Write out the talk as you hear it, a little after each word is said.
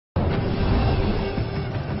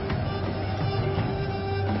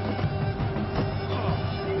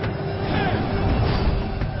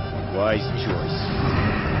wise choice.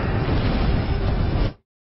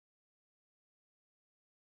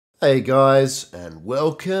 Hey guys, and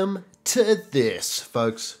welcome to this,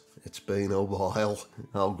 folks. It's been a while,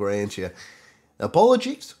 I'll grant you.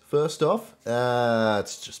 Apologies, first off.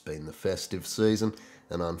 It's just been the festive season,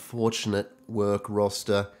 an unfortunate work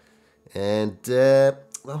roster, and the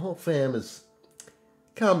whole fam has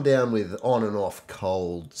come down with on and off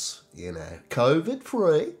colds, you know,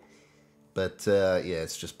 COVID-free. But, yeah,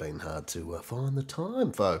 it's just been hard to find the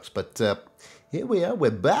time, folks. But here we are, we're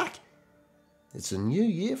back. It's a new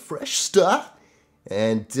year, fresh start.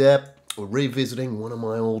 And we're revisiting one of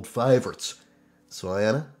my old favourites.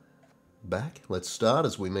 Syanna, back. Let's start,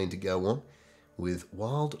 as we mean to go on, with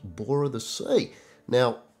Wild Boar of the Sea.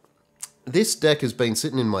 Now, this deck has been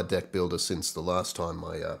sitting in my deck builder since the last time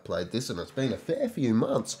I played this, and it's been a fair few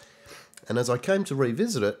months. And as I came to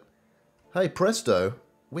revisit it, hey presto,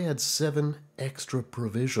 we had 7 extra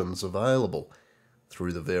provisions available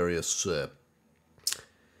through the various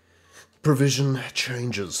provision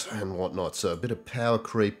changes and whatnot. So a bit of power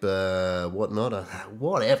creep, whatnot,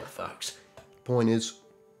 whatever, folks. Point is,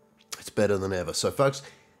 it's better than ever. So, folks,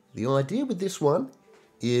 the idea with this one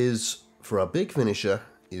is, for our big finisher,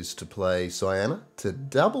 is to play Syanna to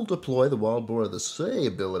double deploy the Wild Boar of the Sea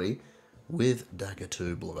ability with Dagur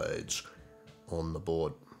Two Blades on the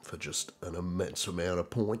board for just an immense amount of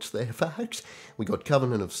points there, folks. We got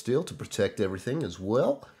Covenant of Steel to protect everything as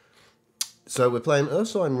well. So we're playing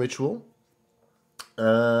Ursine Ritual.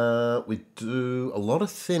 We do a lot of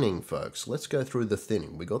thinning, folks. Let's go through the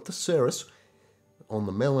thinning. We got the Ceres on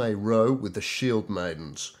the melee row with the Shield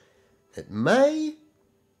Maidens. It may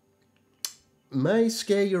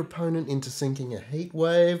scare your opponent into sinking a Heat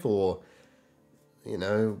Wave or, you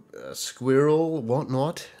know, a Squirrel,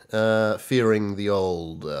 whatnot, fearing the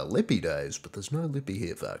old Lippy days, but there's no Lippy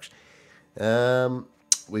here, folks.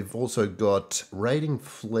 We've also got Raiding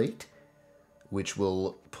Fleet, which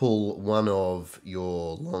will pull one of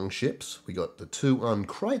your longships. We got the 2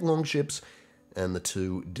 Uncrate longships and the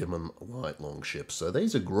 2 Demon Light longships. So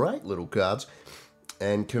these are great little cards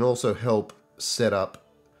and can also help set up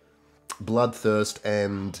Bloodthirst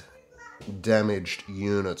and damaged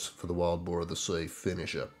units for the Wild Boar of the Sea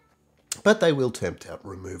finisher. But they will tempt out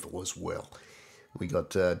removal as well. We got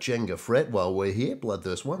Jenga Fret while we're here.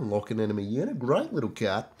 Bloodthirst 1, lock an enemy unit. Great little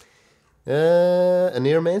card.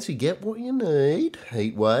 Aneromancy, get what you need.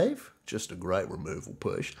 Heat Wave, just a great removal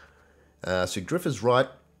push. Sigdrifer's Right.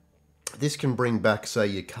 This can bring back, say,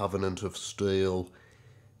 your Covenant of Steel,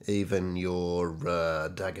 even your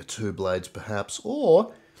Dagur Two Blades, perhaps,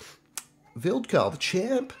 or Vildkarl, the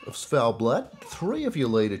champ of Svalbard. 3 of your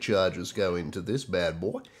leader charges go into this bad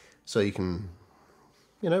boy, so you can,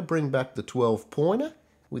 you know, bring back the 12-pointer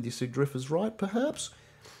with your Sigdrifer's Right, perhaps.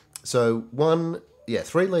 So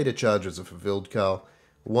 3 leader charges are for Vildkarl.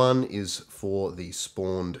 1 is for the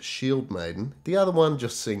spawned Shield Maiden. The other one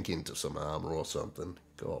just sink into some armor or something.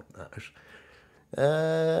 God knows.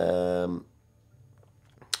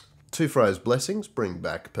 2 Freya's Blessings, bring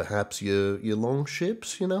back perhaps your long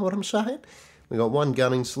ships, you know what I'm saying? We got 1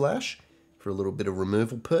 Gunning Slash for a little bit of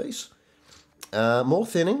removal piece. More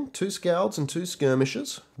thinning, 2 Scalds and 2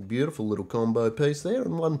 Skirmishers. Beautiful little combo piece there,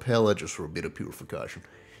 and 1 Pella just for a bit of purification.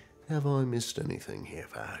 Have I missed anything here,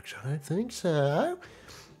 folks? I don't think so.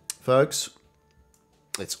 Folks,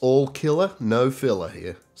 it's all killer, no filler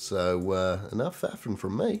here. So, enough faffing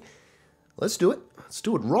from me. Let's do it. Let's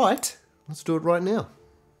do it right. Let's do it right now.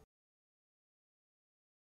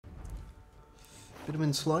 Bit of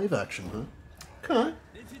enslave action, huh? Okay.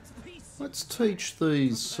 Let's teach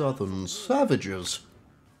these southern savages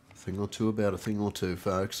a thing or two about a thing or two,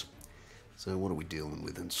 folks. So what are we dealing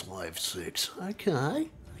with in Slave 6? Okay.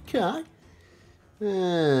 Okay.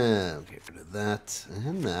 I'll get rid of that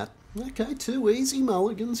and that. Okay, 2 easy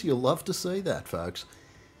mulligans. You'll love to see that, folks.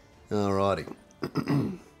 Alrighty.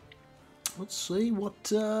 Let's see what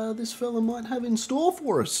this fella might have in store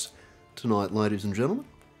for us tonight, ladies and gentlemen.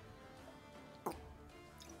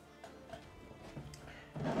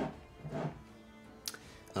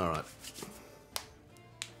 Alright.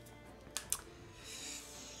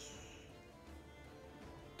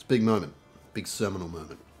 It's a big moment. Big seminal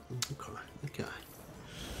moment. Okay.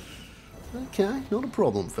 Okay, not a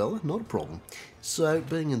problem, fella, not a problem. So,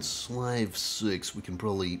 being in Slave 6, we can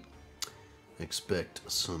probably expect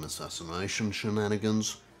some assassination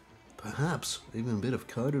shenanigans. Perhaps even a bit of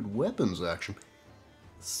coded weapons action.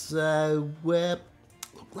 So, look,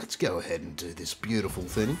 let's go ahead and do this beautiful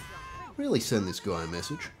thing. Really send this guy a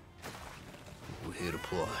message. We're here to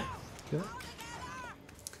play. Okay.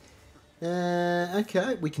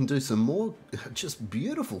 Okay, we can do some more just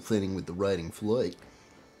beautiful thinning with the raiding fleet.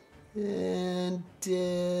 And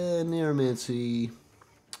Neuromancy.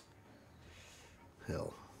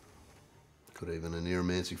 Hell. Could even a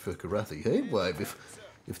Neuromancy for Karathi Heatwave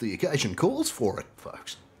if the occasion calls for it,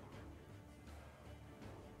 folks.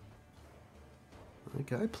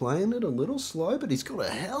 Okay, playing it a little slow, but he's got a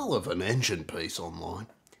hell of an engine piece online.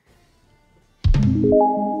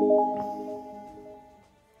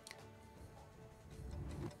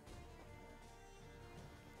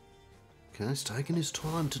 Okay, he's taking his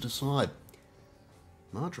time to decide.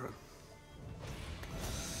 Madra.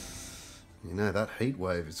 You know, that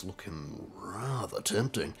Heatwave is looking rather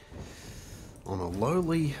tempting. On a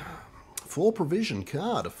lowly 4 provision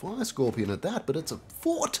card, a Fire Scorpion at that, but it's a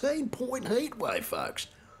 14-point Heatwave, folks.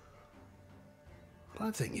 I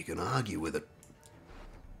don't think you can argue with it.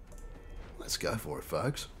 Let's go for it,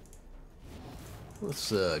 folks.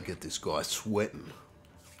 Let's get this guy sweating.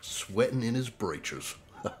 Sweating in his breeches.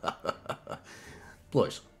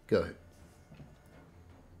 Please, go ahead.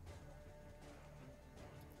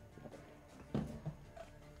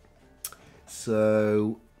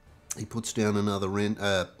 So, he puts down another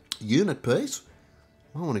unit piece.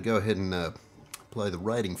 I want to go ahead and play the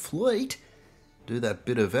raiding fleet. Do that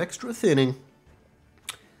bit of extra thinning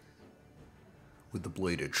with the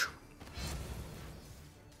bleedage.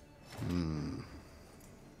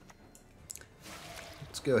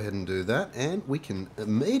 Let's go ahead and do that, and we can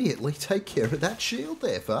immediately take care of that shield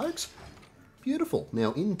there, folks. Beautiful.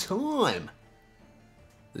 Now, in time,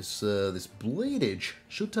 this bleedage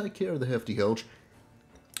should take care of the Hefty Hulge,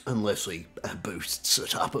 unless he boosts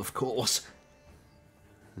it up, of course.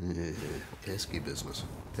 Pesky business.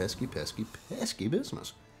 Pesky, pesky, pesky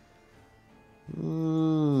business.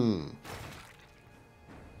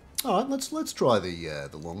 Alright, let's try the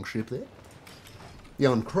long ship there. The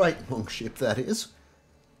uncrate long ship, that is.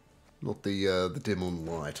 Not the dim on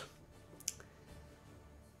light.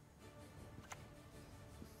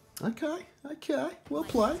 Okay, okay. Well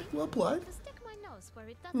played, well played.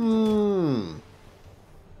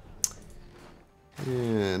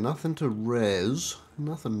 Yeah, nothing to res.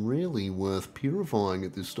 Nothing really worth purifying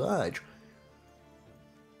at this stage.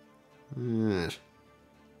 Yes.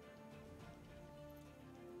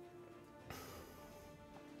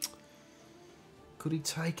 Could he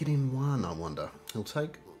take it in one, I wonder? He'll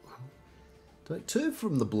take 2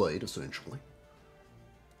 from the bleed, essentially.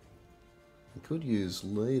 He could use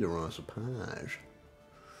leader, I suppose.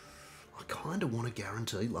 I kind of want to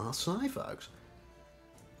guarantee last say, folks.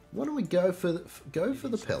 Why don't we go for the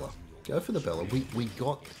Pella? Go for the Pella. We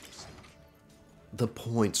got the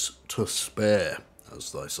points to spare,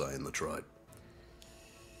 as they say in the trade.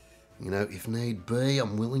 You know, if need be,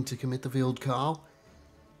 I'm willing to commit the field, Carl.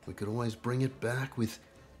 We could always bring it back with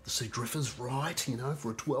the Sea Drifters right, you know,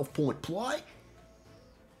 for a 12-point play.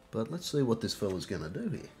 But let's see what this fella's going to do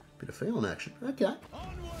here. Bit of feeling action. Okay.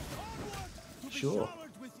 Sure.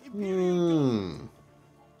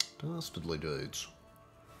 Dastardly dudes.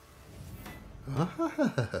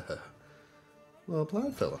 Well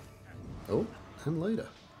played, fella. Oh, and leader.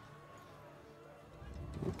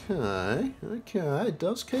 Okay, okay. It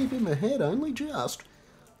does keep him ahead, only just.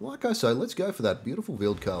 Like I say, let's go for that beautiful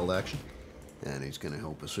Wildcard action. And he's going to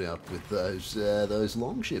help us out with those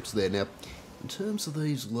long ships there. Now, in terms of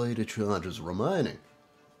these leader charges remaining,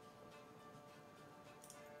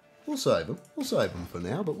 we'll save them. We'll save them for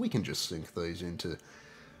now, but we can just sink these into,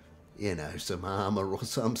 you know, some armour or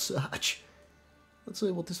some such. Let's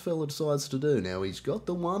see what this fella decides to do. Now, he's got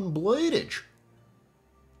the 1 bleedage.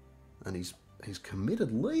 And he's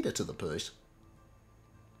committed leader to the piece.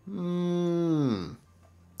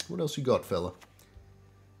 What else you got, fella?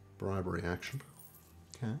 Bribery action.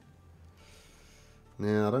 Okay.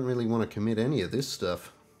 Now, I don't really want to commit any of this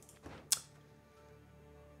stuff.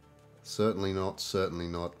 Certainly not, certainly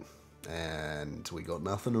not. And we got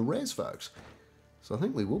nothing to res, folks. So I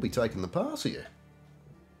think we will be taking the pass here.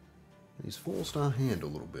 He's forced our hand a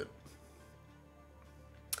little bit.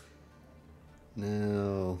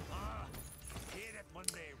 Now,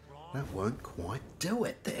 that won't quite do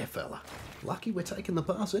it there, fella. Lucky we're taking the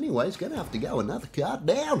pass anyway. He's going to have to go another card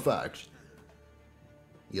down, folks.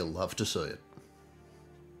 You'll love to see it.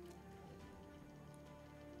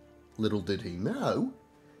 Little did he know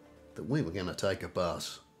that we were going to take a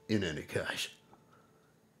pass in any case.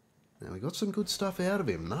 Now, we got some good stuff out of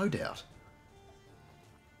him, no doubt.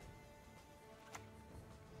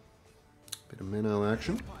 Bit of minnow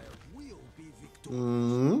action.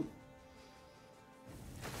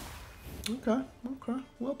 Okay, okay.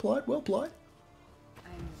 Well played, well played.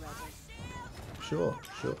 Sure,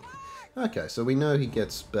 sure. Okay, so we know he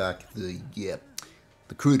gets back the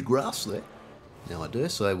crude grass there. Now I dare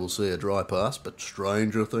say we'll see a dry pass, but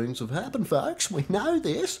stranger things have happened, folks. We know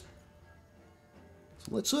this.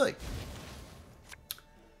 So let's see.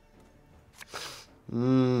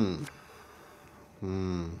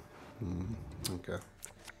 Okay.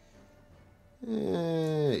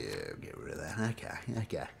 Yeah, get rid of that.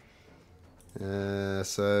 Okay.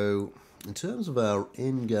 So, in terms of our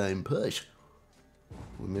endgame piece,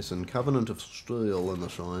 we're missing Covenant of Steel and the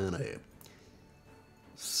Syanna here.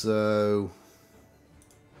 So,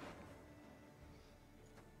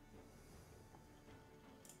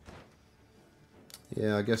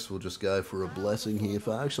 yeah, I guess we'll just go for a blessing here,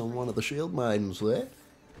 folks, on one of the shield maidens there.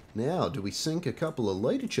 Now, do we sink a couple of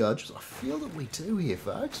leader charges? I feel that we do here,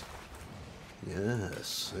 folks.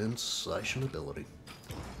 Yes, sensation ability.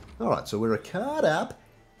 Alright, so we're a card up.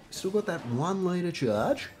 Still got that 1 leader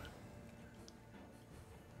charge.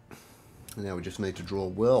 Now we just need to draw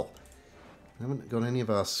well. We haven't got any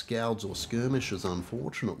of our scouts or skirmishers,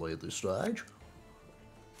 unfortunately, at this stage.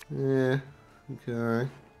 Yeah, okay.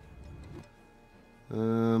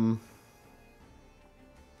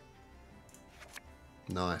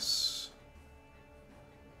 Nice.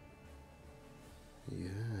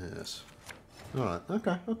 Yes. Alright,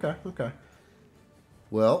 okay.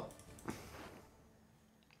 Well,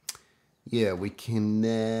 yeah, we can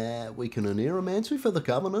Aneromancy for the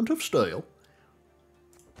Covenant of Steel.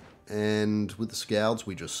 And with the Scouts,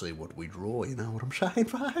 we just see what we draw, you know what I'm saying,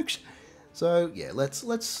 folks? So, yeah,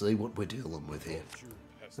 let's see what we're dealing with here.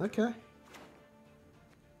 Okay.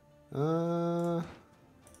 In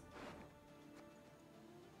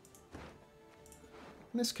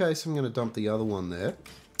this case, I'm going to dump the other one there.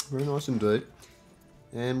 Very nice indeed.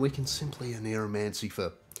 And we can simply Aneromancy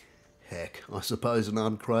for, heck, I suppose an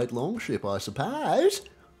uncrate longship, I suppose.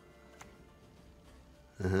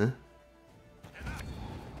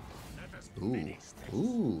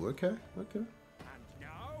 Ooh, okay.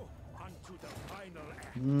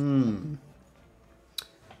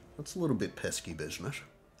 That's a little bit pesky business.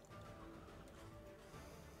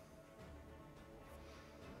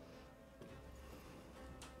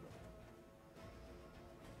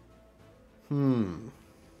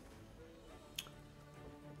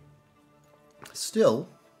 Still,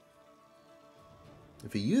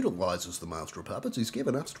 if he utilises the Master of Puppets, he's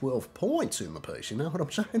given us 12 points in the piece, you know what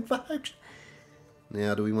I'm saying, folks?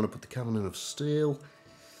 Now, do we want to put the Covenant of Steel?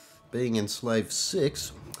 Being enslaved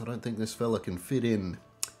 6, I don't think this fella can fit in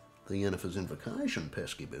the Yennefer's Invocation,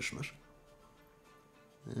 pesky business.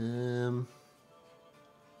 No,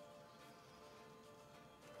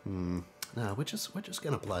 we're just going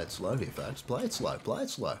to play it slow here, folks. Play it slow.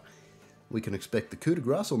 We can expect the coup de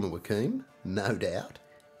grace on the Wakim, no doubt.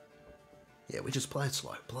 Yeah, we just play it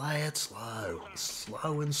slow.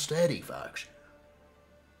 Slow and steady, folks.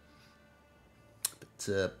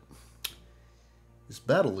 But this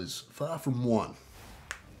battle is far from won.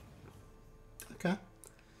 Okay.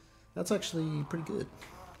 That's actually pretty good.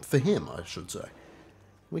 For him, I should say.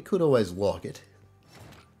 We could always lock it.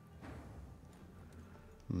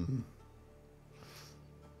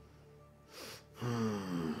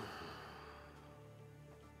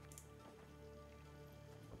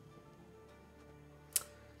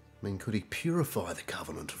 I mean, could he purify the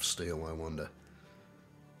Covenant of Steel, I wonder?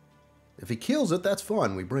 If he kills it, that's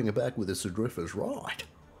fine. We bring it back with a Sidrifa's right.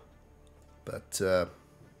 But,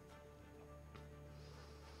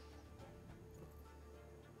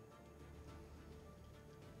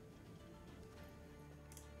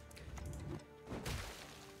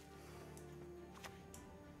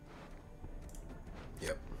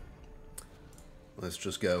 yep. Let's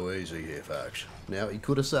just go easy here, folks. Now, he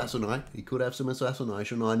could assassinate. He could have some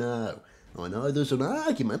assassination, I know. I know there's an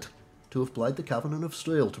argument to have played the Covenant of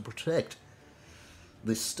Steel to protect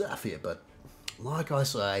this stuff here, but like I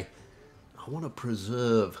say, I want to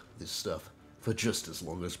preserve this stuff for just as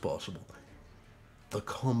long as possible. The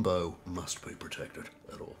combo must be protected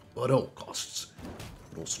at all costs,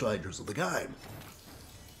 at all stages of the game.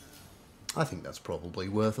 I think that's probably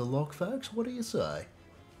worth a lock, folks. What do you say?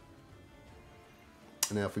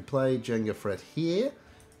 Now, if we play Jenga Fret here,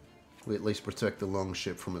 we at least protect the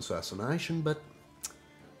longship from assassination, but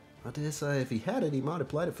I dare say if he had it, he might have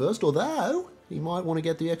played it first, although he might want to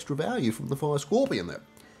get the extra value from the Fire Scorpion there.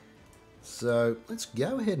 So, let's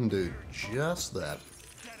go ahead and do just that.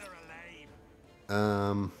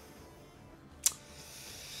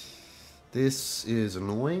 This is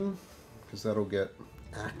annoying, because that'll get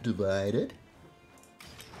activated.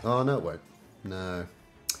 Oh, no, wait. No.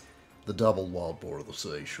 The double Wild Boar of the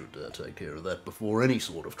Sea should take care of that before any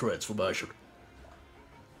sort of transformation.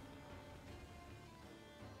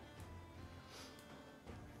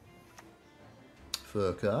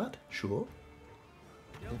 Fur card, sure.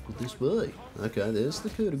 What could this be? Okay, there's the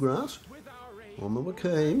coup de grace. On the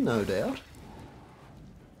Wakeem, no doubt.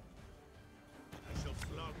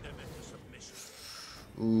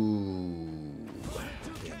 Ooh.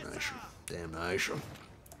 Damnation. Damnation.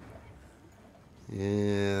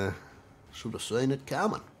 Yeah. Should have seen it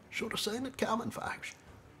coming. Should have seen it coming, folks.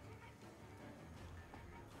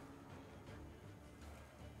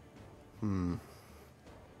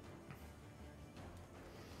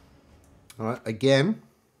 Alright, again,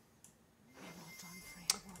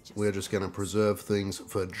 we're just going to preserve things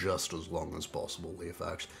for just as long as possible here,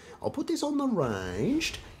 folks. I'll put this on the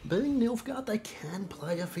ranged. Being Nilfgaard, they can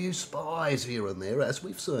play a few spies here and there, as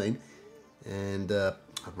we've seen. And I'd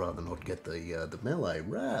rather not get the melee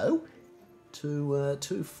row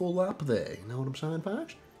too full up there. You know what I'm saying,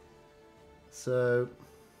 folks? So,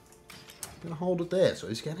 I'm going to hold it there. So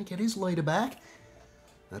he's going to get his leader back.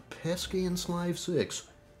 That pesky Enslave 6.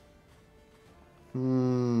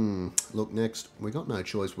 Look, next, we got no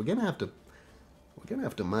choice. We're gonna have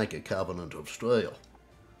to make a Covenant of Steel.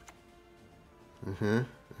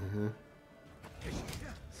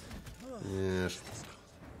 Yes.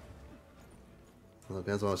 Look,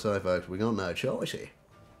 as I say, folks, we got no choice here.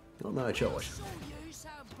 Got no choice.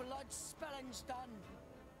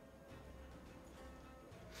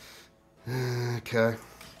 Okay.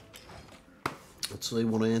 Let's see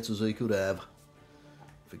what answers he could have.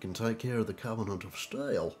 If we can take care of the Covenant of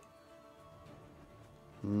Steel.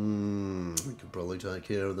 We could probably take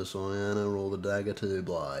care of the Syanna or the Dagur Two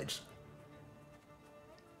Blades.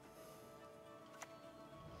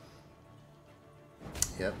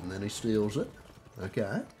 Yep, and then he steals it.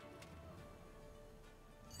 Okay.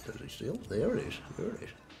 Does he steal? There it is. There it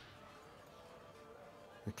is.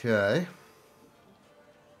 Okay.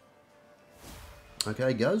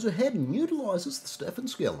 Okay, goes ahead and utilises the Stefan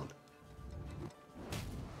Skellen.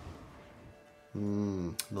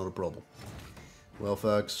 Not a problem. Well,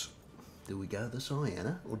 folks, do we go the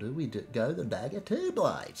Syanna or do we go the Dagur Two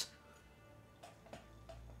Blades?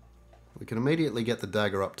 We can immediately get the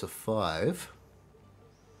dagger up to 5.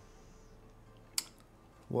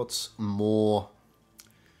 What's more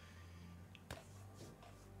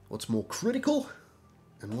critical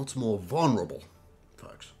and what's more vulnerable,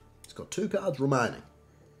 folks? It's got 2 cards remaining.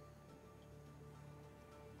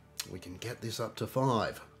 We can get this up to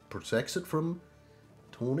 5. Protects it from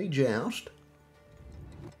Tawny Joust.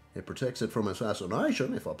 It protects it from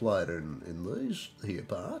assassination if I play it in these here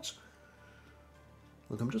parts.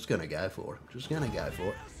 Look, I'm just going to go for it. I'm just going to go for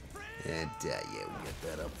it. And, yeah, we'll get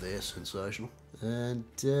that up there. Sensational. And,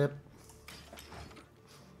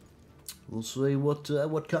 we'll see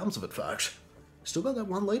what comes of it, folks. Still got that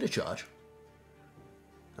 1 leader charge.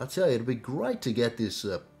 I tell you, it'd be great to get this...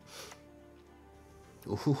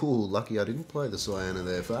 Ooh, lucky I didn't play the Syanna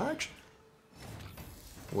there, folks.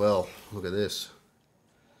 Well, look at this.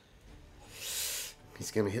 He's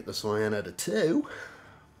going to hit the Syanna to 2.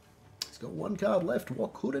 He's got 1 card left.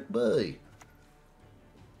 What could it be?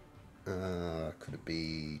 Could it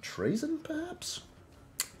be treason, perhaps?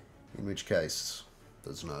 In which case,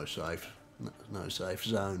 there's no safe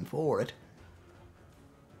zone for it.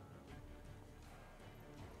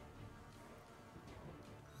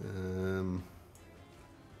 I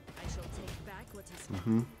shall take back what is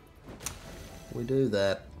We do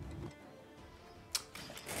that.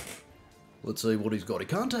 Let's see what he's got. He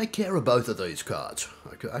can't take care of both of these cards,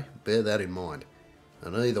 okay? Bear that in mind.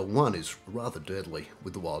 And either one is rather deadly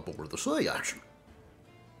with the Wild Boar of the Sea action.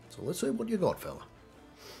 So let's see what you got, fella.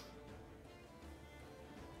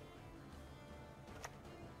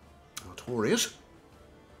 Notorious.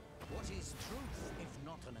 What is truth if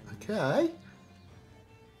not an Okay.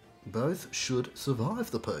 Both should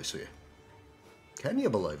survive the piece here. Can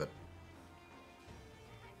you believe it?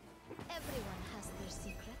 everyone has their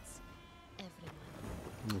secrets.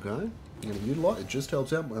 Everyone. Okay. You're going to utilise it. Just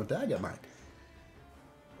helps out my dagger, mate.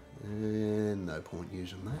 And no point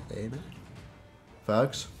using that there, no.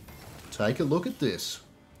 Folks, take a look at this.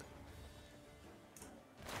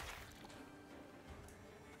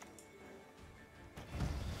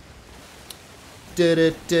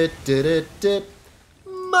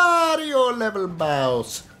 Mario level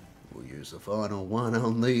boss. We'll use the final one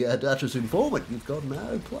on the Duchess Informant. You've got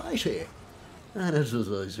no place here. And it's as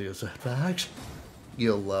easy as that, folks.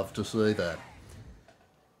 You'll love to see that.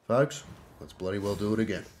 Folks, let's bloody well do it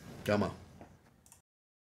again. Come on.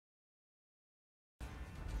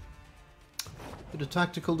 Bit of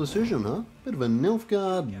tactical decision, huh? Bit of a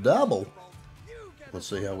Nilfgaard double. Let's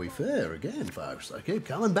see how we fare again, folks. They keep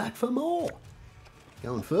coming back for more.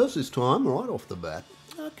 Going first this time, right off the bat.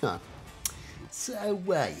 Okay. So,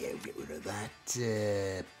 yeah, get rid of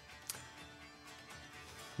that.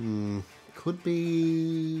 Could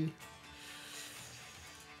be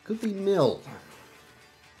mill.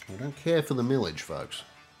 I don't care for the millage, folks.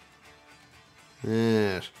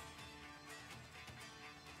 Yes.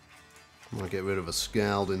 Might get rid of a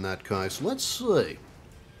scald in that case. Let's see.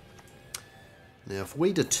 Now, if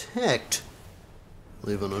we detect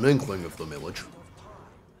even an inkling of the millage,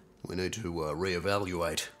 we need to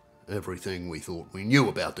reevaluate everything we thought we knew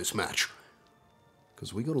about this match.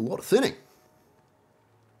 Because we got a lot of thinning.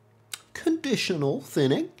 Conditional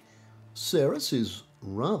thinning. Ceres is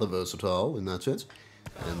rather versatile in that sense.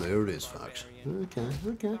 And there it is, folks. Okay.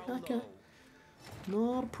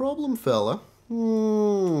 Not a problem, fella.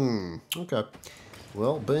 Okay.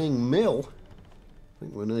 Well, being mill, I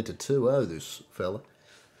think we need to 2-0 this fella.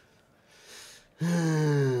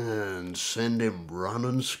 And send him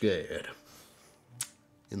running scared.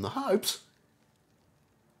 In the hopes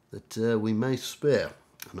that we may spare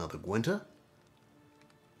another Gwenter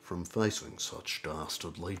from facing such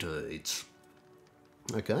dastardly deeds.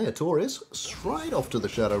 Okay, Artorias, straight off to the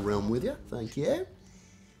Shadow Realm with you. Thank you.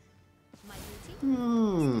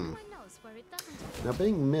 Now,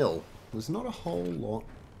 being mill, there's not a whole lot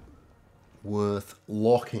worth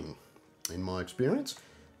locking, in my experience.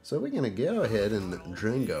 So we're going to go ahead and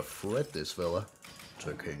Jenga fret this fella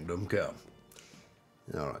to Kingdom Come.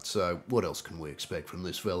 Alright, so what else can we expect from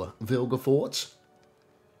this fella? Vilgefortz?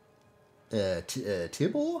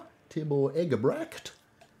 Tibor Egebrecht?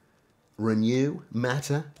 Renew?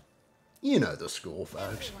 Matter? You know the score,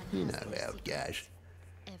 folks. You know how it goes.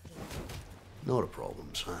 Not a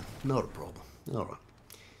problem, son. Not a problem. Alright.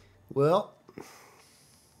 Well,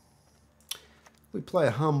 we play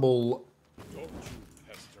a humble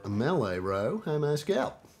melee row, Homo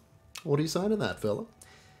Scout. What do you say to that, fella?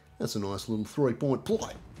 That's a nice little 3-point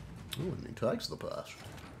play. Oh, and he takes the pass.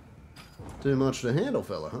 Too much to handle,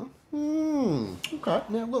 fella, huh? Okay,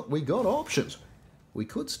 now look, we got options. We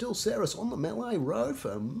could still Ceres on the melee row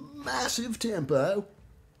for massive tempo,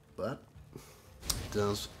 but it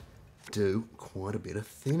does do quite a bit of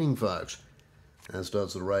thinning, folks, as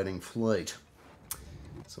does the raiding fleet.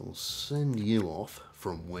 So we'll send you off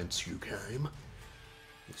from whence you came,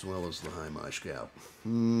 as well as the Homo Scout.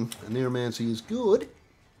 Neuromancy is good,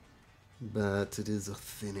 but it is a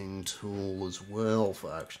thinning tool as well,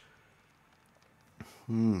 folks.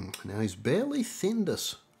 Now he's barely thinned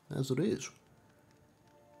us, as it is.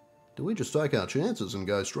 Do we just take our chances and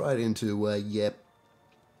go straight into a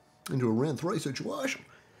round 3 situation?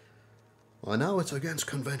 I know it's against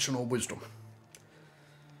conventional wisdom.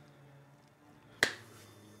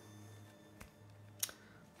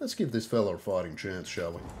 Let's give this fella a fighting chance,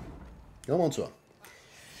 shall we? Come on, son.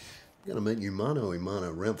 I'm going to meet you mano a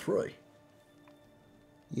mano round 3.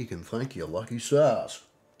 You can thank your lucky stars.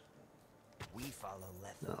 We follow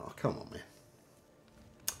left. Oh, come on, man.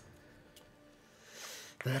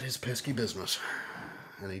 That is pesky business.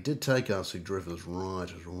 And he did take us, he drove us right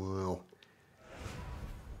as well.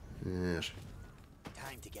 Yes.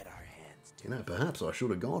 Time to get our hands You know, perhaps I should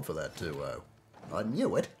have gone for that 2-0. I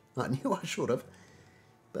knew it. I knew I should have.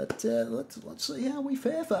 But let's see how we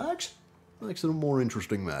fare, folks. Makes it a more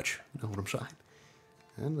interesting match. You know what I'm saying?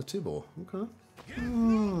 And the Tibor. Okay.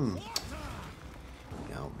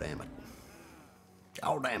 Oh, damn it.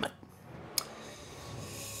 Oh, damn it.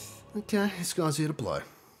 Okay, this guy's here to play.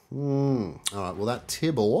 Alright, well that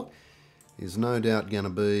Tibor is no doubt going to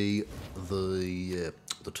be the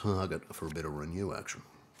target for a bit of renew action.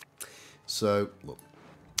 So, look,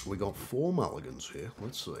 we got 4 mulligans here.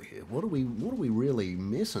 Let's see here. What are we really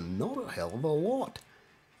missing? Not a hell of a lot.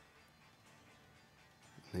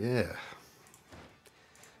 Yeah.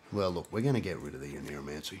 Well, look, we're going to get rid of the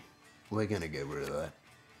Neuromancy. We're going to get rid of that.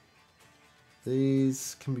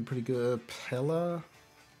 These can be pretty good. Pella.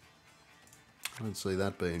 I don't see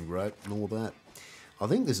that being great, nor that. I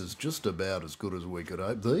think this is just about as good as we could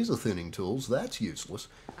hope. These are thinning tools. That's useless.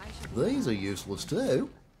 These are useless too.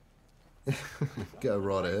 Go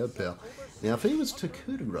right ahead, pal. Now, if he was to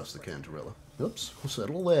coup de grace the Cantarella, oops, we'll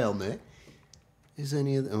settle down there. Is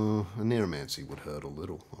any of the, a Neuromancy would hurt a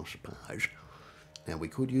little, I suppose. Now, we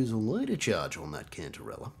could use a leader charge on that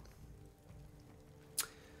Cantarella.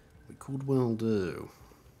 We could well do.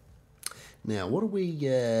 Now, what are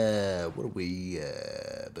we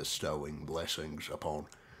bestowing blessings upon?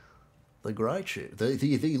 The great ship,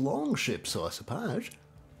 the long ships, I suppose.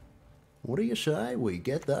 What do you say we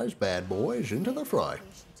get those bad boys into the fray?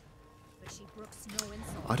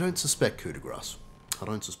 I don't suspect coup de grace. I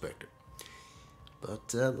don't suspect it.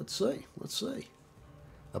 But let's see. Let's see.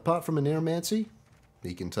 Apart from a Neuromancy,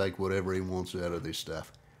 he can take whatever he wants out of this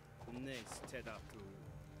stuff.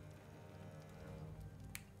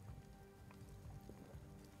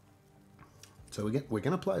 So we're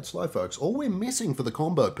going to play it slow, folks. All we're missing for the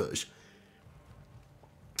combo push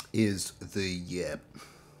is the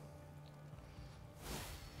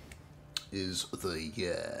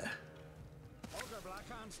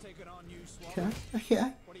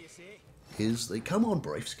okay. Is the come on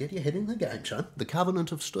briefs, get your head in the game, son. The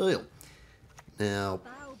Covenant of Steel. Now,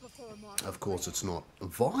 of course, it's not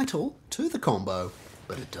vital to the combo,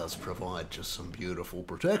 but it does provide just some beautiful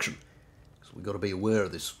protection. So we've got to be aware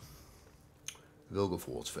of this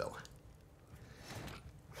Vilgefortz fella.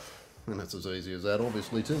 And it's as easy as that.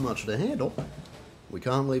 Obviously, too much to handle. We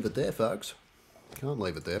can't leave it there, folks. Can't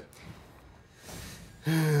leave it there.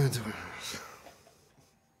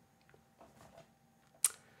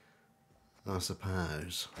 I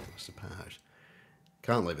suppose.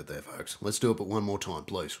 Can't leave it there, folks. Let's do it but one more time,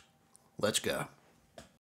 please. Let's go.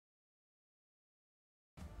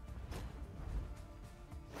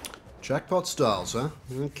 Jackpot styles, huh?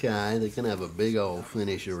 Okay, they can have a big old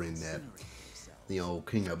finisher in there. The old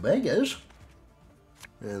King of Beggars.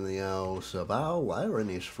 And the old Sabal there in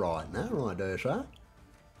his fright. Now, right there, sir.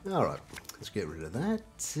 Alright, let's get rid of that.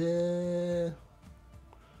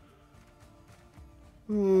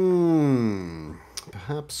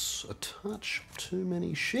 Perhaps a touch too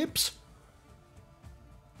many ships?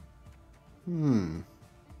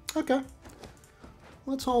 Okay.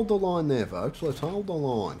 Let's hold the line there, folks. Let's hold the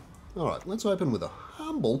line. Alright, let's open with a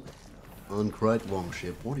humble uncrate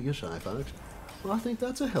longship. What do you say, folks? Well, I think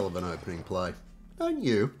that's a hell of an opening play. Don't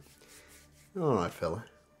you? Alright, fella.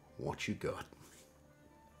 What you got?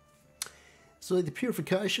 So the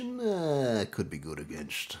purification could be good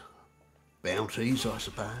against bounties, I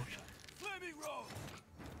suppose.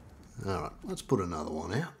 Alright, let's put another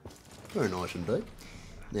one out. Very nice indeed.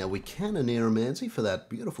 Now we can a Neuromancy for that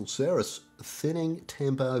beautiful Ceres thinning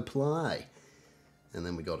tempo play. And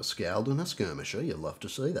then we got a Scald and a Skirmisher. You'd love to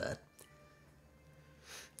see that.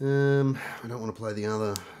 I don't want to play the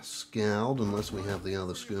other Scald unless we have the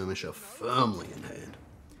other Skirmisher firmly in hand.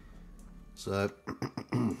 So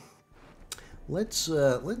let's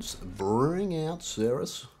bring out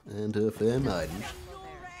Ceres and her fair maidens.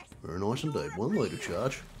 Very nice indeed. 1 leader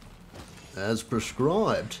charge. As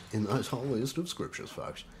prescribed in those holiest of scriptures,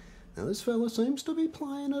 folks. Now this fella seems to be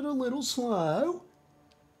playing it a little slow.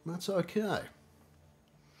 That's okay.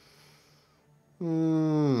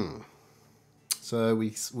 So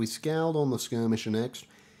we Scowled on the Skirmisher next.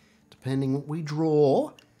 Depending what we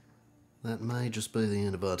draw, that may just be the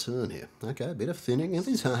end of our turn here. Okay, a bit of thinning of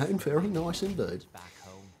his own. Very nice indeed.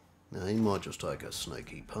 Now he might just take a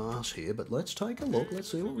sneaky pass here, but let's take a look. Let's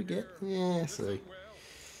see what we get. Yeah, see.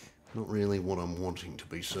 Not really what I'm wanting to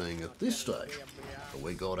be seeing at this stage. But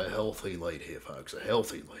we got a healthy lead here, folks. A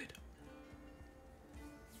healthy lead.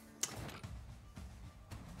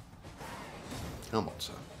 Come on,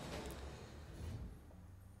 son.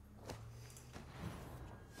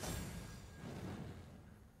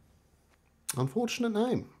 Unfortunate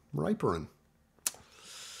name. Raperin.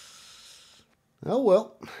 Oh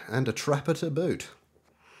well. And a trapper to boot.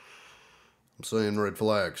 I'm seeing red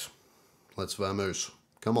flags. Let's vamoose.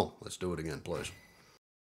 Come on, let's do it again, please.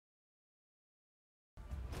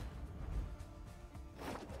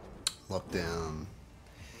 Lockdown.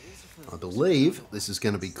 I believe this is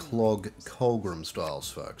going to be Clog Colgrim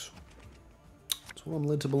styles, folks. That's what I'm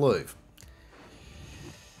led to believe.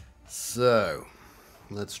 So,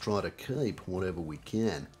 let's try to keep whatever we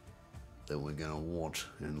can that we're going to want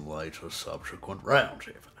in later subsequent rounds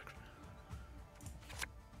here, folks.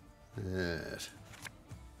 Yes.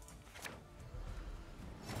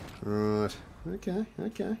 Right, okay.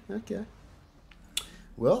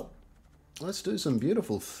 Well, let's do some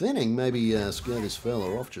beautiful thinning. Maybe scare this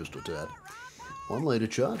fella off just a tad. 1 leader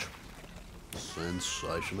charge.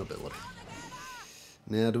 Sensation ability.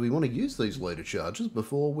 Now, do we want to use these leader charges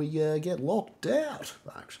before we get locked out,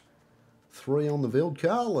 folks? 3 on the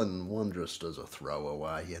Vildkarl and 1 just as a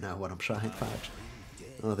throwaway, you know what I'm saying, folks?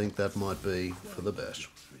 I think that might be for the best.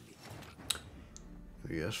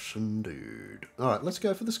 Yes, indeed. Alright, let's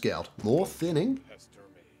go for the Scout. More thinning.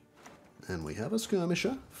 And we have a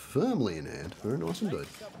Skirmisher firmly in hand. Very nice indeed.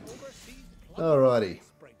 Alrighty.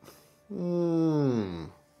 Thin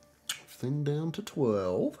down to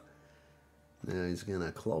 12. Now he's going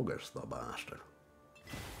to clog us, the bastard.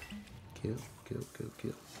 Kill.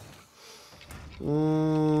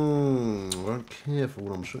 I'm careful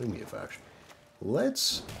what I'm showing you, folks.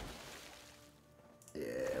 Let's...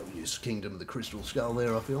 Yeah, we'll use Kingdom of the Crystal Skull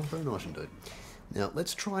there, I feel. Very nice indeed. Now,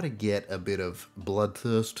 let's try to get a bit of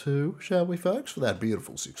Bloodthirst too, shall we, folks? For that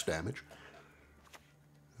beautiful 6 damage.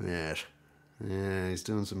 Yes. Yeah, he's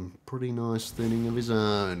doing some pretty nice thinning of his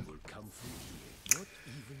own.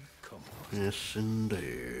 Yes,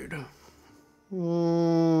 indeed.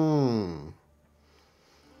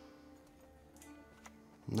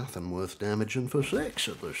 Nothing worth damaging for 6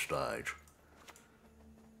 at this stage.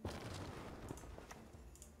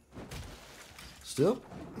 Still,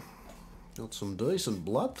 got some decent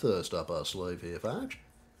bloodthirst up our sleeve here, folks.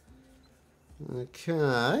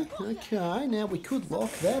 Okay, now we could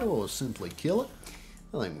lock that or simply kill it.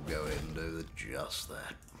 I think we'll go ahead and do just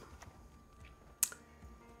that.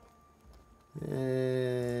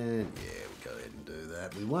 And yeah, we'll go ahead and do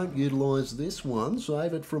that. We won't utilise this one,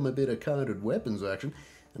 save it from a bit of coded weapons action.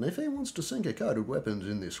 And if he wants to sink a coded weapons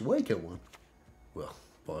in this weaker one, well,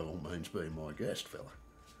 by all means be my guest, fella.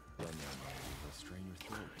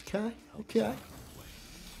 Okay.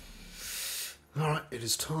 Alright, it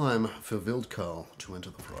is time for Wildkarl to enter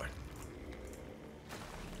the fray.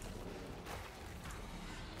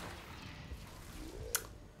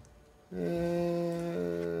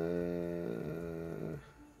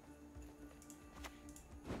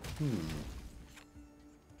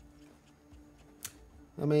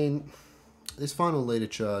 I mean, this final leader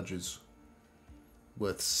charge is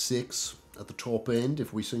worth 6 at the top end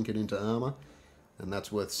if we sink it into armor, and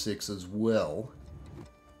that's worth 6 as well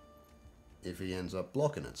if he ends up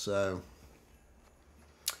blocking it. So,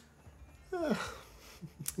 you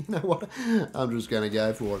know what? I'm just going to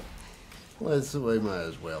go for it. We may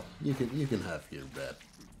as well. You can have your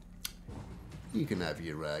you can have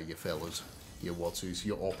your fellas, your what's-who's,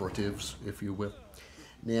 your operatives, if you will.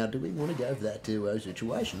 Now, do we want to go for that 2-0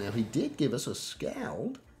 situation? Now, he did give us a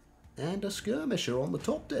Scald and a Skirmisher on the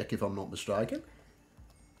top deck, if I'm not mistaken.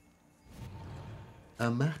 A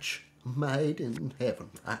match made in heaven,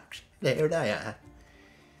 folks. There they are.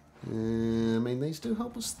 I mean, these do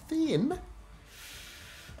help us thin.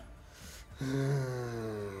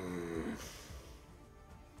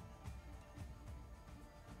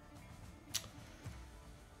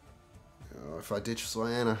 If I ditch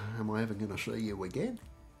Syanna, am I ever going to see you again?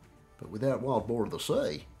 But without Wild Boar of the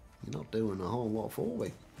Sea, you're not doing a whole lot for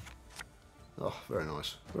me. Oh, very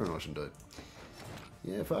nice indeed.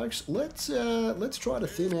 Yeah, folks, let's try to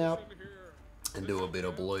thin out and do a bit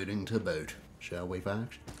of bleeding to boot, shall we,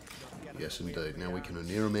 folks? Yes, indeed. Now we can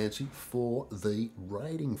Neuromancy for the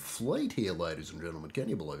raiding fleet here, ladies and gentlemen. Can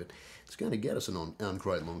you believe it? It's going to get us an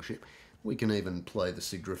uncrate longship. We can even play the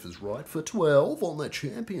Sigdriffers right for 12 on the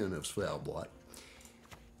champion of Svalbard.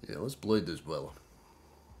 Yeah, let's bleed this fella.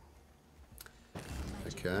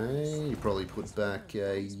 Okay, you probably put back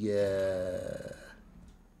a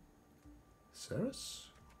Ceres?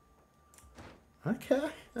 Okay.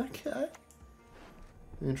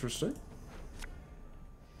 Interesting.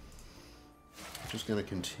 Just going to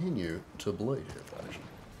continue to bleed here, folks.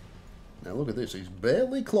 Now look at this, he's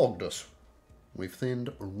barely clogged us. We've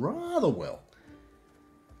thinned rather well.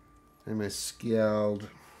 MS Scald.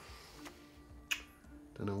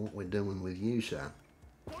 Don't know what we're doing with you, son.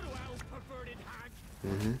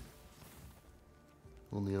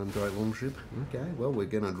 On the Ungreat Longship. Okay, well, we're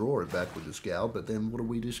going to draw it back with the Scald, but then what do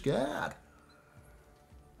we discard?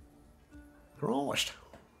 Christ.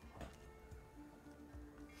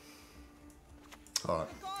 Alright.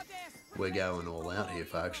 We're going all out here,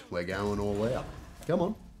 folks. We're going all out. Come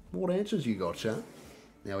on. What answers you got, son?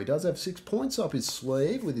 Now, he does have 6 points up his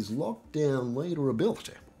sleeve with his lockdown leader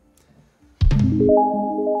ability.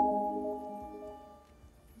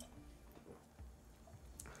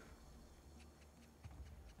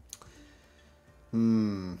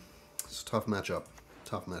 It's a tough matchup.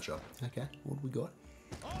 Okay, what do we got?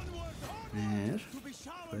 Yes.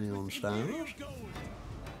 3 on stars.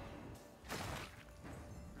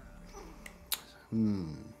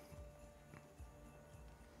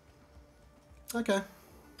 Okay.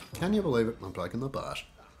 Can you believe it? I'm taking the pass.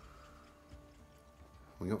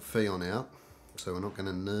 We got Fion out, so we're not going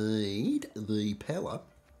to need the Pella.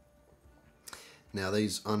 Now,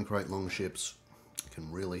 these uncrate longships can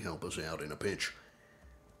really help us out in a pinch.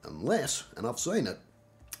 Unless, and I've seen it,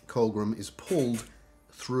 Colgrim is pulled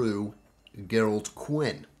through Geralt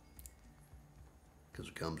Quen. Because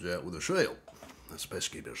it comes out with a shield. That's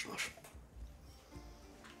pesky business.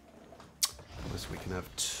 Unless we can have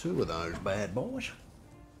 2 of those bad boys.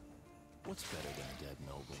 What's better than a dead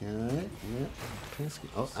noble? Okay, yeah. Pesky.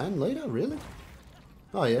 Oh, and leader, really?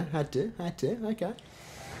 Oh yeah, had to, okay.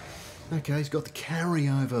 Okay, he's got the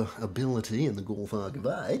carryover ability in the Gorthar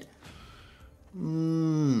Gavade.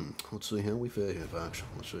 Let's see how we fare here, folks.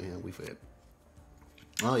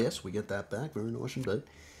 Oh yes, we get that back. Very nice indeed.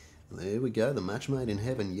 There we go, the match made in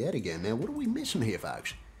heaven yet again. Now, what are we missing here,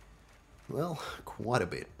 folks? Well, quite a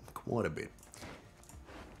bit.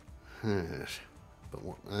 Yes. But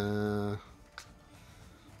what,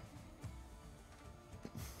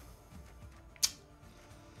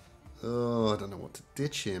 Oh, I don't know what to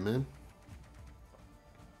ditch here, man.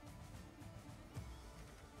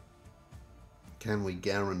 Can we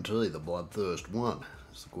guarantee the Bloodthirst won?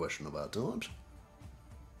 Is the question of our times.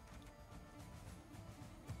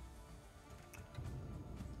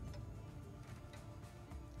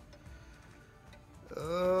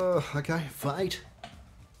 Okay, fate.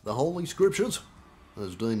 The Holy Scriptures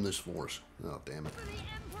has deemed this for us. Oh, damn it.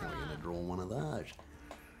 How are we going to draw one of those?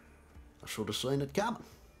 I should have seen it coming.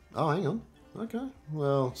 Oh, hang on. Okay.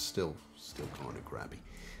 Well, still kind of crappy.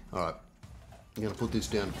 Alright. I'm going to put this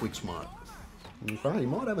down quick smart. Okay, you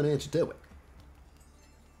might have an answer to it.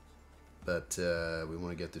 But we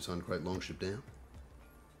want to get this Uncrate Longship down.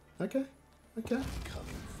 Okay. Okay.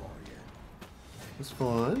 Coming for you. That's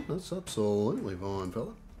fine. That's absolutely fine,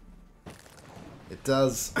 fella. It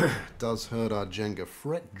does hurt our Jenga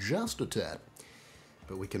fret just a tad.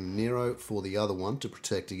 But we can Nero for the other one to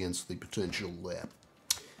protect against the potential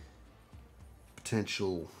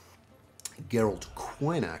Geralt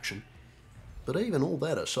Quinn action. But even all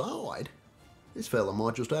that aside, this fella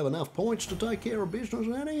might just have enough points to take care of business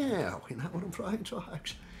anyhow. You know what I'm saying,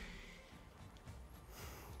 folks?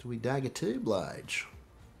 Do we Dagger Two Blades?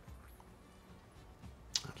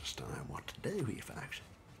 I just don't know what to do here, folks.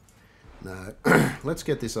 No, let's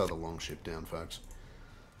get this other longship down, folks.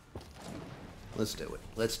 Let's do it.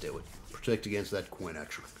 Let's do it. Protect against that Quinn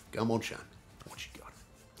action. Come on, Sean. What you got?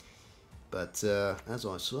 But, as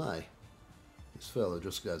I say, this fella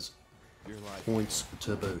just goes points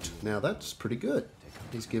to boot. Now, that's pretty good.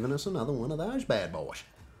 He's given us another one of those bad boys.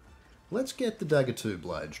 Let's get the Dagger Two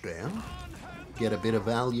Blades down. Get a bit of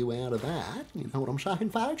value out of that. You know what I'm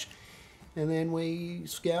saying, folks? And then we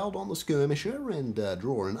scowled on the skirmisher and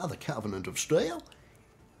draw another Covenant of Steel.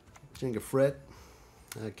 Jenga fret.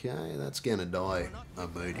 Okay, that's going to die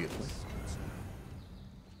immediately.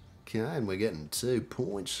 Okay, and we're getting 2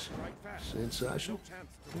 points. Sensational.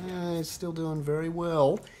 Yeah, he's still doing very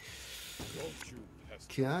well.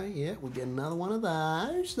 Okay, yeah, we get another one of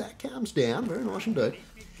those. That comes down. Very nice indeed.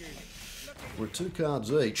 We're 2 cards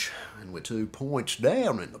each, and we're 2 points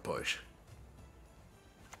down in the push.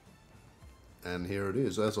 And here it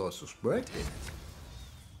is, as I suspected.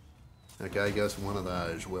 Okay, goes for one of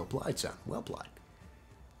those. Well played, son. Well played.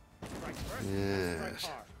 Yes.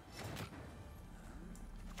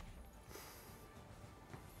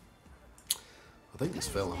 I think this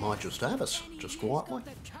fella might just have us, just quietly.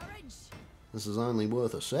 This is only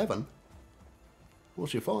worth a 7.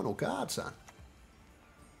 What's your final card, son?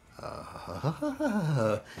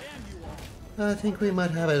 I think we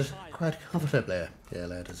might have it quite comfortably. Yeah,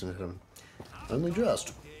 ladies and gentlemen. Only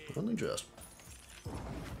just. Only just.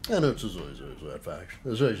 And it's as easy as that, folks.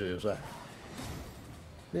 As easy as that.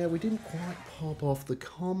 Now, we didn't quite pop off the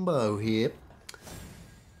combo here.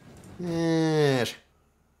 Yes.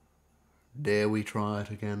 Dare we try it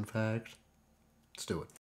again, folks? Let's do it.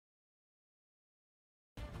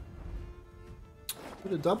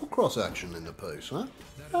 Bit of double cross action in the piece, huh?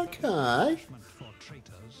 Okay.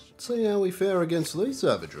 Let's see how we fare against these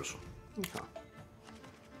savages. Okay.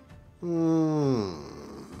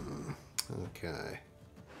 Okay.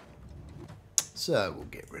 So we'll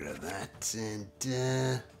get rid of that and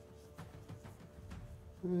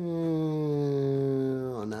I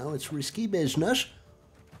know it's risky business.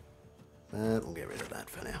 But we'll get rid of that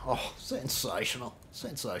for now. Oh, sensational.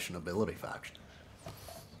 Sensational ability, folks.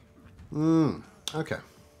 Okay.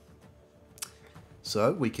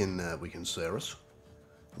 So we can Ceres.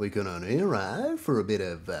 We can earn hero for a bit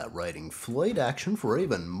of raiding fleet action for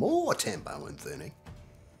even more tempo and thinning.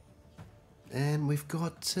 And we've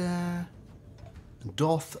got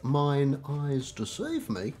Doth Mine Eyes Deceive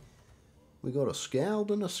Me. We got a Scald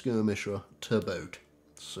and a Skirmisher to boot.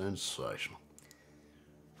 Sensational.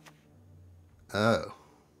 Oh.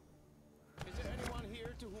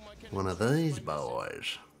 One of these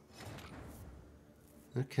boys.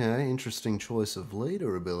 Okay, interesting choice of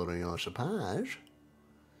leader ability, I suppose.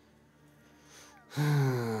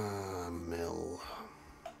 Mill.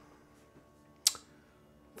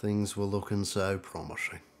 Things were looking so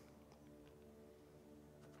promising.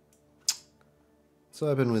 Let's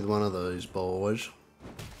open with one of these boys.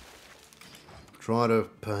 Try to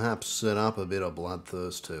perhaps set up a bit of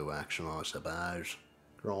Bloodthirst 2 action, I suppose.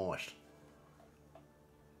 Christ.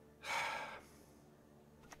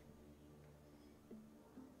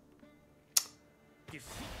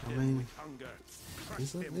 I mean,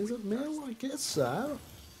 is it Mill? I guess so.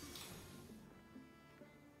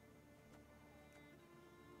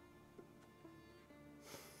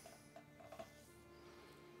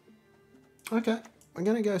 Okay, I'm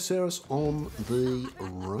going to go Ceres on the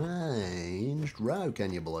ranged row,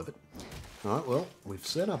 can you believe it? Alright, well, we've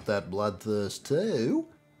set up that bloodthirst too.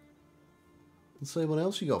 Let's see what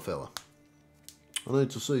else you got, fella. I need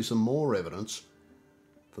to see some more evidence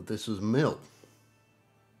that this is mill.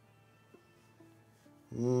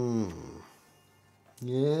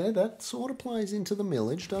 Yeah, that sort of plays into the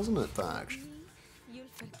millage, doesn't it, folks? You'll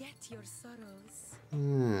forget your sorrows.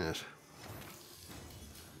 Yes.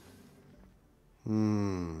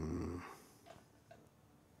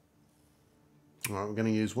 Alright, we're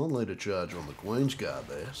going to use 1 litre charge on the Queen's Guard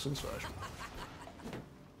there. Sensational.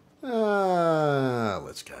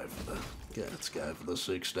 Let's go for the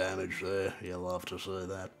 6 damage there. You'll love to see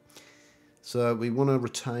that. So we want to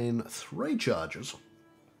retain 3 charges.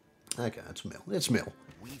 Okay, it's mill. It's mill.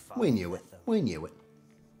 We knew it. We knew it.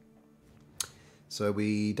 So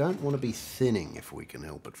we don't want to be thinning if we can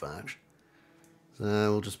help it, folks. So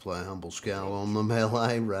we'll just play a humble skull on the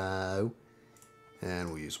melee row. And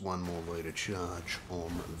we'll use 1 more litre charge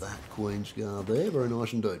on that Queen's Guard there. Very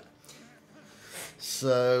nice indeed.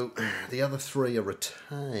 So the other 3 are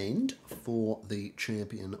retained for the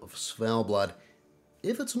Champion of Svalbard.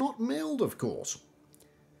 If it's not milled, of course.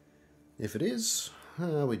 If it is,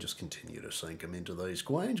 we just continue to sink them into these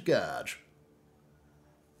Queen's Guards.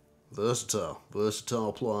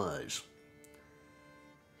 Versatile plays.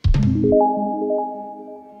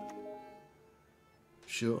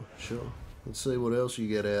 Sure. Let's see what else you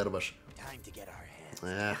get out of us. Time to get our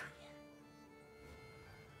hands.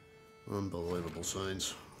 Unbelievable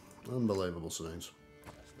scenes. Unbelievable scenes.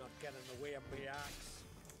 Let's not get in the way of my axe.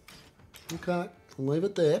 Okay, I'll leave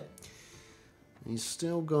it there. He's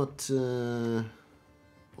still got...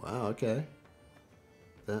 wow, okay.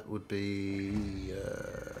 That would be...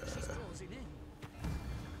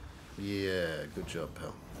 yeah, good job,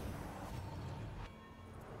 pal.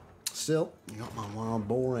 Still, you got my Wild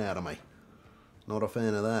Boar out of me. Not a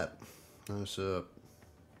fan of that. No, sir.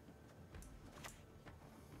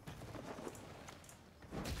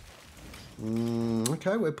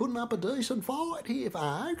 Okay, we're putting up a decent fight here,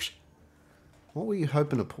 folks. What were you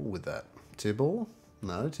hoping to pull with that? Tibor?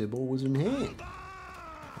 No, Tibor was in hand.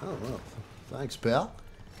 Oh, well. Thanks, pal.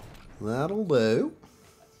 That'll do.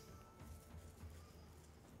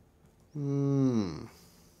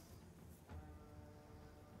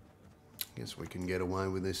 Guess we can get away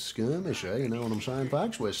with this skirmish, eh? You know what I'm saying,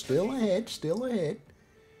 folks? We're still ahead, still ahead.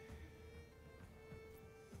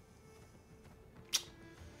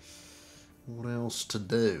 What else to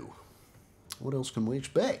do? What else can we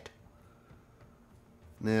expect?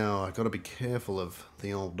 Now, I've got to be careful of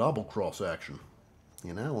the old double-cross action.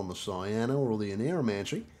 You know, on the Syanna or the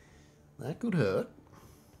Aneromancy. That could hurt.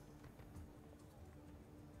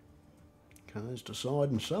 Okay, he's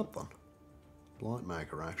deciding something.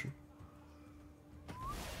 Blightmaker action.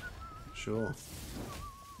 Sure.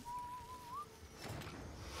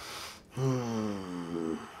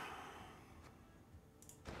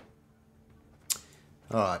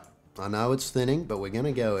 Alright, I know it's thinning, but we're going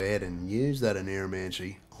to go ahead and use that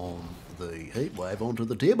Aneromancy on the Heatwave onto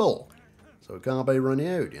the Tibor. So it can't be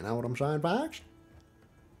renewed, you know what I'm saying, folks?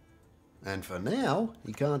 And for now,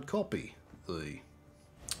 he can't copy the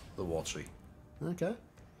Watsy. Okay,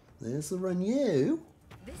 there's the renew.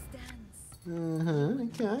 This dance.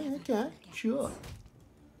 Okay, sure.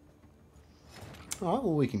 Alright,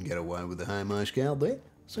 well we can get away with the Homo Scout there.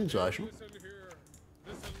 Sensational.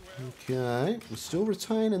 Okay, we're still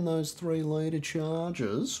retaining those 3 litre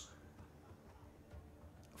charges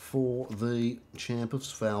for the Champ of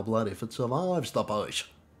Svalbard if it survives the push.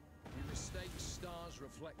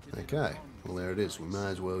 Okay, well there it is. We may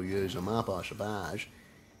as well use them up, I suppose.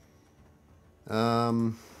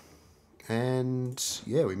 And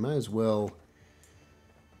yeah, we may as well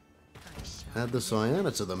add the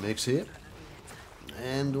Syanna to the mix here.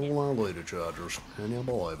 And all our leader chargers. Can you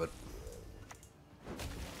believe it?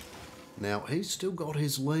 Now, he's still got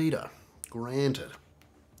his leader. Granted.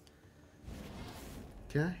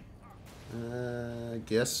 Okay.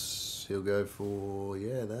 Guess he'll go for,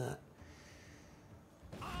 yeah, that.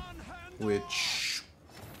 Which,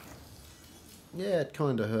 yeah, it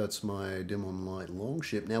kind of hurts my dim on light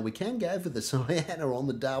longship. Now, we can go for the Syanna on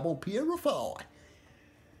the double purify.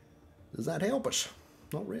 Does that help us?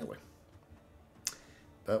 Not really.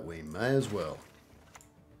 But we may as well.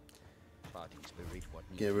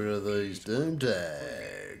 Get rid of these doom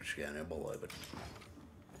tags. Can't you believe it?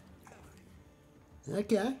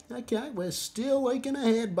 Okay, we're still leaking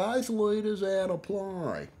ahead. Both leaders out of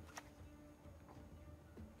play.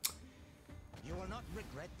 You will not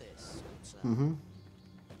regret this.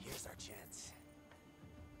 Here's our chance.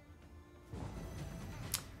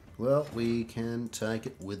 Well, we can take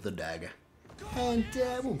it with the dagger. And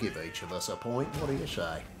we'll give each of us a point. What do you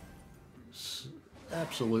say?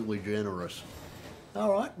 Absolutely generous.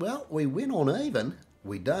 Alright, well, we win on even.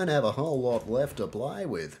 We don't have a whole lot left to play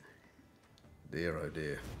with. Dear, oh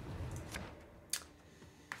dear.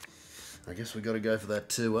 I guess we got to go for that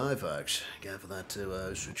 2-0, folks. Go for that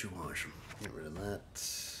 2-0 situation. Get rid of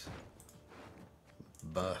that.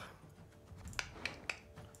 Bah.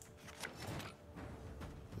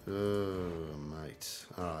 Oh, mate.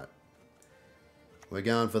 Alright. We're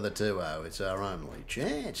going for the 2-0. It's our only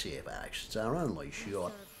chance here, folks. It's our only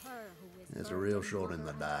shot. There's a real shot in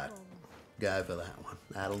the dark. Go for that one.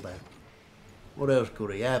 That'll do. What else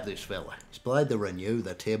could he have, this fella? He's played the Renew,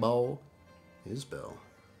 the Tibble. His bell.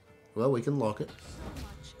 Well, we can lock it.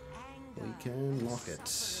 We can lock it.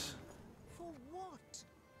 For what?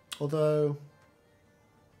 Although...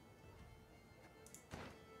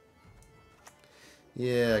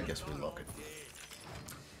 yeah, I guess we lock it.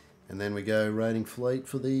 And then we go raiding fleet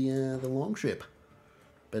for the longship.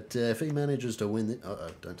 But if he manages to win the...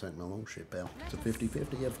 uh-oh, don't take my longship, pal. It's a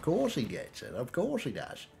 50-50. Of course he gets it. Of course he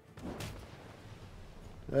does.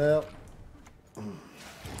 Well,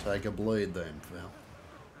 take a bleed then, pal.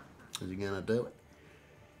 Is he going to do it?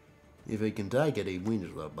 If he can take it, he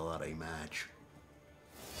wins the bloody match.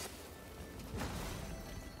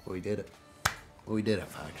 We did it. We did it,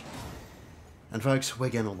 folks. And folks, we're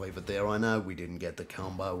going to leave it there. I know we didn't get the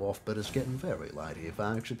combo off, but it's getting very late here,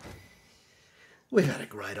 folks. We've had a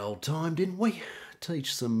great old time, didn't we?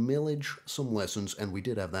 Teach some millage, some lessons, and we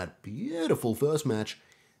did have that beautiful first match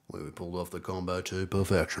where we pulled off the combo to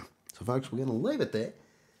perfection. So folks, we're going to leave it there.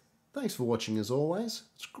 Thanks for watching as always.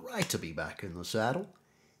 It's great to be back in the saddle.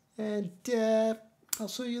 And I'll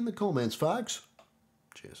see you in the comments, folks.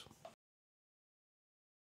 Cheers.